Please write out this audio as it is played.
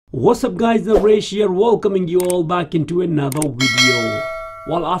What's up guys, Naresh here, welcoming you all back into another video.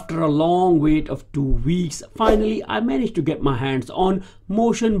 Well, after a long wait of 2 weeks, finally I managed to get my hands on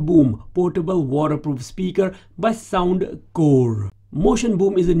Motion Boom portable waterproof speaker by Soundcore. Motion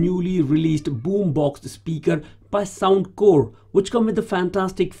Boom is a newly released boombox speaker by Soundcore, which come with the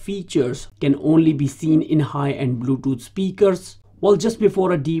fantastic features, can only be seen in high-end Bluetooth speakers. Well, just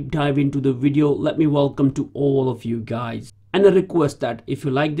before I deep dive into the video, let me welcome to all of you guys. And a request that if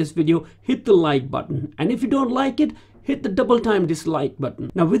you like this video, hit the like button, and if you don't like it, hit the double time dislike button.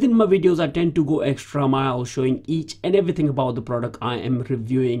 Now within my videos I tend to go extra mile showing each and everything about the product I am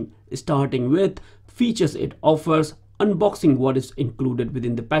reviewing, starting with features it offers, unboxing what is included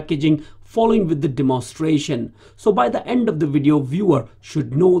within the packaging, following with the demonstration. So by the end of the video, viewer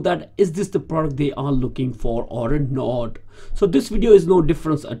should know that is this the product they are looking for or not. So this video is no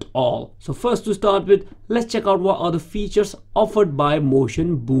difference at all. So first to start with, let's check out what are the features offered by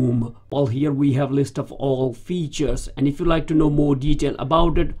Motion Boom. Well, here we have list of all features, and if you like to know more detail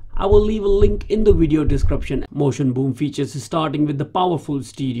about it, I will leave a link in the video description. Motion Boom features starting with the powerful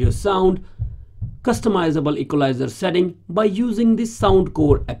stereo sound, customizable equalizer setting by using the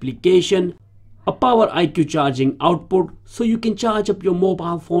Soundcore application, a power IQ charging output so you can charge up your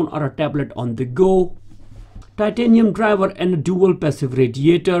mobile phone or a tablet on the go, titanium driver and a dual passive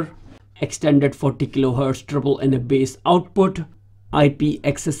radiator, extended 40 kHz treble and a bass output,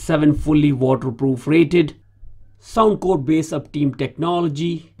 IPX7 fully waterproof rated, Soundcore BassUp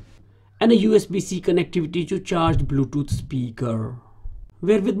Technology, and a USB-C connectivity to charge Bluetooth speaker.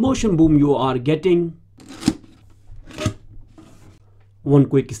 Where with Motion Boom you are getting one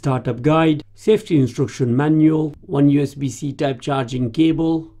quick startup guide, safety instruction manual, one USB-C type charging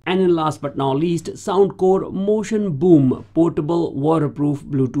cable, and in last but not least, Soundcore Motion Boom portable waterproof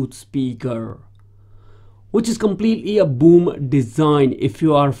Bluetooth speaker, which is completely a boom design if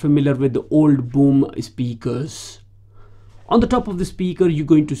you are familiar with the old boom speakers. On the top of the speaker, you're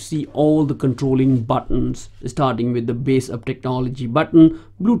going to see all the controlling buttons, starting with the BassUp Technology button,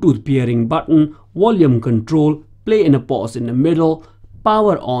 Bluetooth pairing button, volume control, play and a pause in the middle,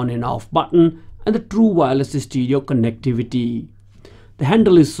 power on and off button, and the true wireless stereo connectivity. The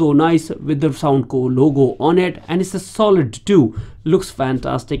handle is so nice with the Soundcore logo on it, and it's a solid too. Looks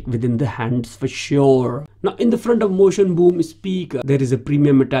fantastic within the hands for sure. Now in the front of Motion Boom speaker, there is a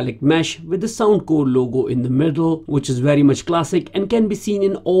premium metallic mesh with the Soundcore logo in the middle, which is very much classic and can be seen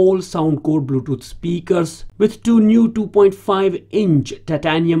in all Soundcore Bluetooth speakers, with two new 2.5-inch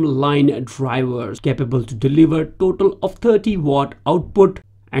titanium line drivers capable to deliver total of 30 watt output,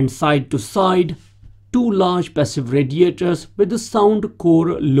 and side to side, two large passive radiators with the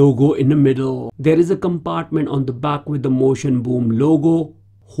Soundcore logo in the middle. There is a compartment on the back with the Motion Boom logo,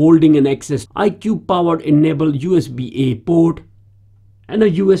 holding an XS IQ powered enabled USB-A port and a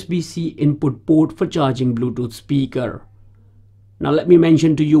USB-C input port for charging Bluetooth speaker. Now let me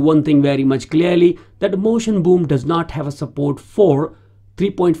mention to you one thing very much clearly, that the Motion Boom does not have a support for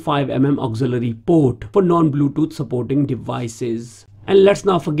 3.5mm auxiliary port for non-Bluetooth supporting devices. And let's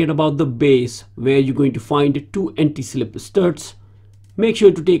not forget about the bass, where you're going to find two anti-slip studs. Make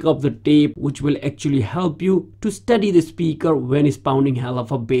sure to take off the tape, which will actually help you to steady the speaker when it's pounding hell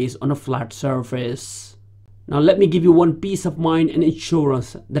of a bass on a flat surface. Now let me give you one peace of mind and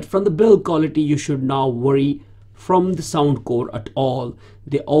assurance that from the build quality you should not worry from the Soundcore at all.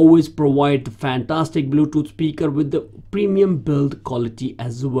 They always provide the fantastic Bluetooth speaker with the premium build quality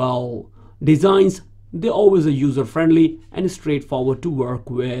as well. Designs, they always are user-friendly and straightforward to work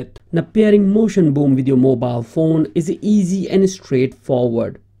with. Now pairing Motion Boom with your mobile phone is easy and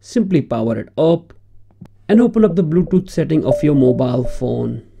straightforward. Simply power it up and open up the Bluetooth setting of your mobile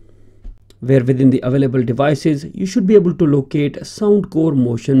phone, where within the available devices you should be able to locate Soundcore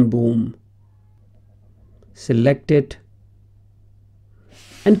Motion Boom. Select it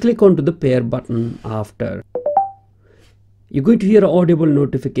and click onto the pair button after. You're going to hear an audible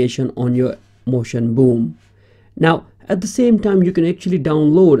notification on your Motion Boom. Now at the same time you can actually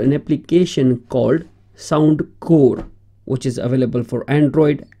download an application called Soundcore, which is available for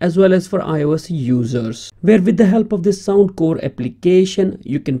Android as well as for iOS users, where with the help of this Soundcore application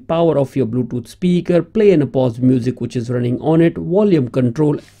you can power off your Bluetooth speaker, play and pause music which is running on it, volume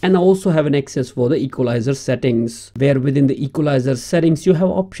control, and also have an access for the equalizer settings, where within the equalizer settings you have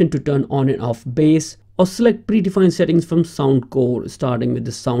option to turn on and off bass, or select predefined settings from Soundcore, starting with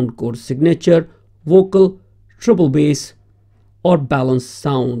the Soundcore signature, vocal, treble bass, or balanced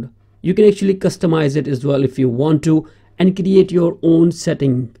sound. You can actually customize it as well if you want to, and create your own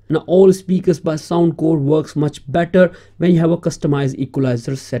setting. Now all speakers by Soundcore works much better when you have a customized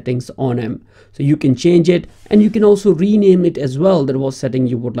equalizer settings on them. So you can change it, and you can also rename it as well, that was setting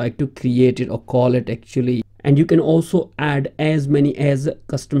you would like to create it or call it actually. And you can also add as many as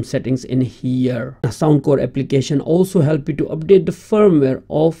custom settings in here. Now Soundcore application also help you to update the firmware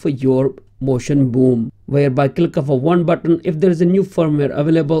of your Motion Boom, whereby click of one button, if there is a new firmware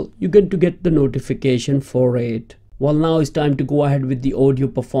available, you get to get the notification for it. Well, now it's time to go ahead with the audio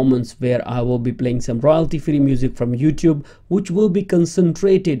performance, where I will be playing some royalty free music from YouTube, which will be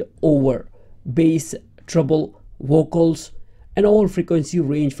concentrated over bass, treble, vocals, and all frequency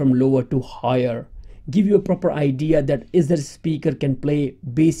range from lower to higher. Give you a proper idea that is that speaker can play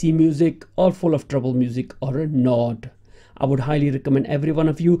bassy music or full of treble music or not. I would highly recommend every one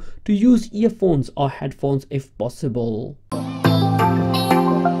of you to use earphones or headphones if possible.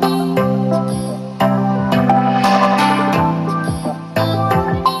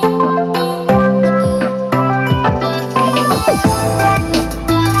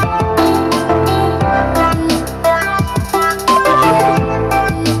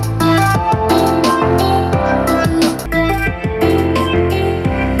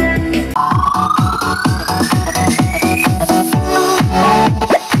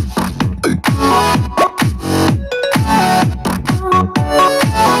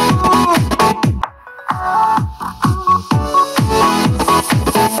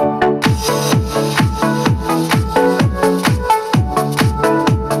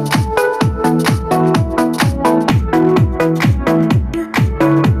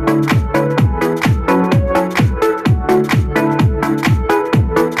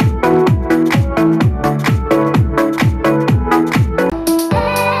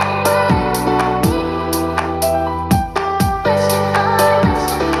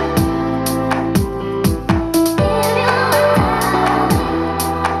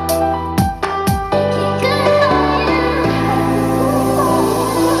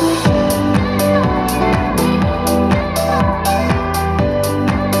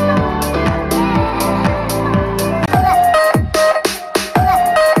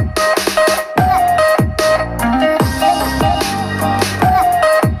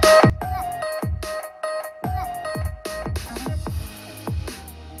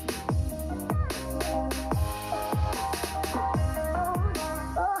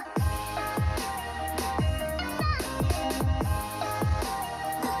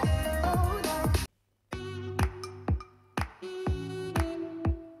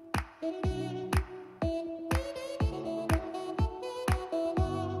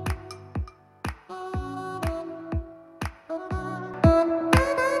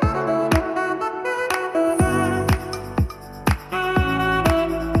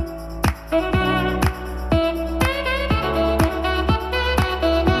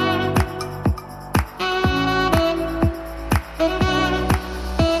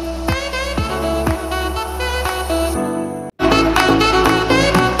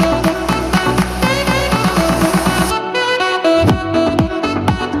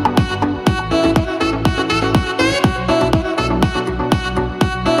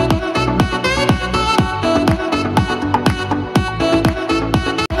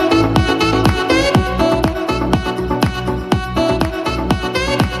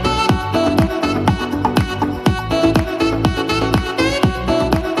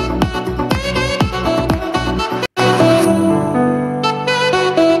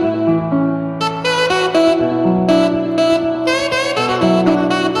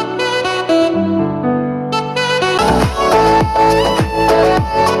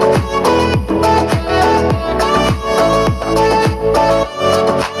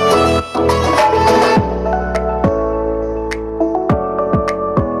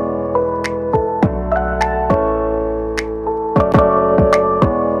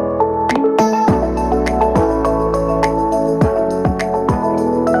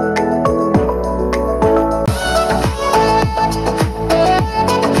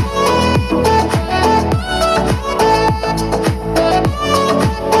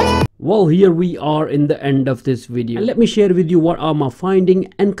 Well, here we are in the end of this video, and let me share with you what are my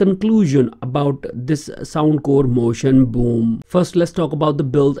finding and conclusion about this Soundcore Motion Boom. First, let's talk about the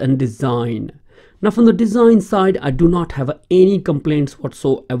build and design. Now, from the design side, I do not have any complaints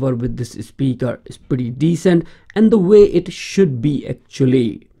whatsoever with this speaker. It's pretty decent and the way it should be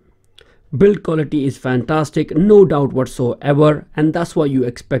actually. Build quality is fantastic, no doubt whatsoever, and that's what you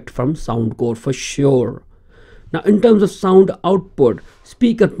expect from Soundcore for sure. Now, in terms of sound output,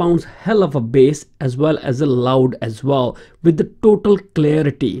 speaker pounds hell of a bass as well as a loud as well with the total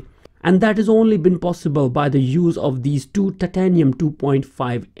clarity. and that has only been possible by the use of these two titanium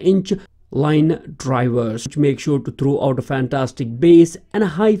 2.5-inch line drivers, which make sure to throw out a fantastic bass and a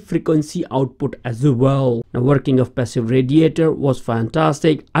high frequency output as well. Now, working of passive radiator was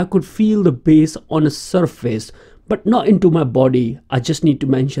fantastic. I could feel the bass on a surface, but not into my body. I just need to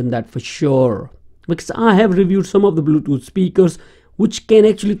mention that for sure, because I have reviewed some of the Bluetooth speakers which can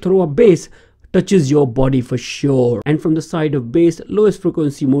actually throw a bass touches your body for sure. And from the side of bass, lowest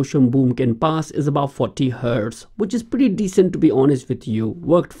frequency motion boom can pass is about 40 Hz, which is pretty decent to be honest with you.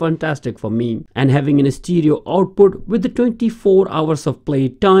 Worked fantastic for me. And having a stereo output with the 24 hours of play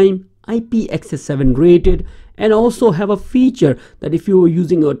time, IPX7 rated, and also have a feature that if you were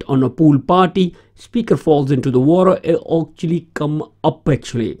using it on a pool party, speaker falls into the water, it actually come up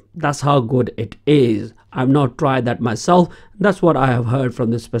actually. That's how good it is. I've not tried that myself. That's what I have heard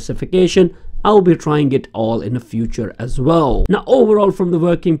from the specification. I'll be trying it all in the future as well. Now, overall, from the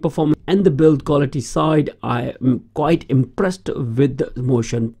working performance and the build quality side, I am quite impressed with the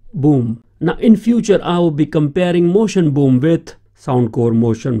Motion Boom. Now, in future, I will be comparing Motion Boom with Soundcore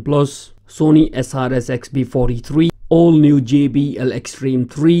Motion Plus, Sony SRS-XB43, all new JBL Extreme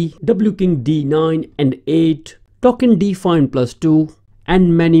 3, W-King D9 and 8, Token D-Fine Plus 2,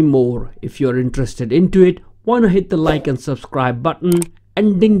 and many more. If you're interested into it, wanna hit the like and subscribe button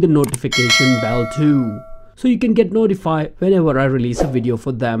and ding the notification bell too, so you can get notified whenever I release a video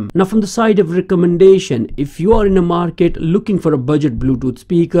for them. Now, from the side of recommendation, if you are in a market looking for a budget Bluetooth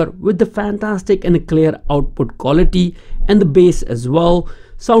speaker with the fantastic and clear output quality and the bass as well,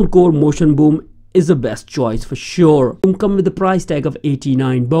 Soundcore Motion Boom is the best choice for sure. Come with the price tag of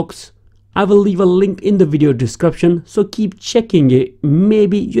 89 bucks. I will leave a link in the video description, so keep checking it.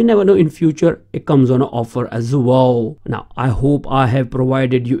 Maybe, you never know, in future it comes on an offer as well. Now, I hope I have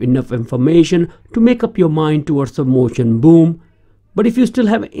provided you enough information to make up your mind towards the Motion Boom. But if you still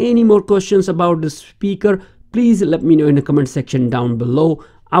have any more questions about this speaker, please let me know in the comment section down below.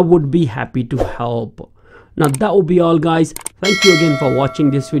 I would be happy to help. Now, that will be all, guys. Thank you again for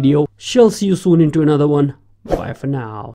watching this video. Shall see you soon into another one. Bye for now.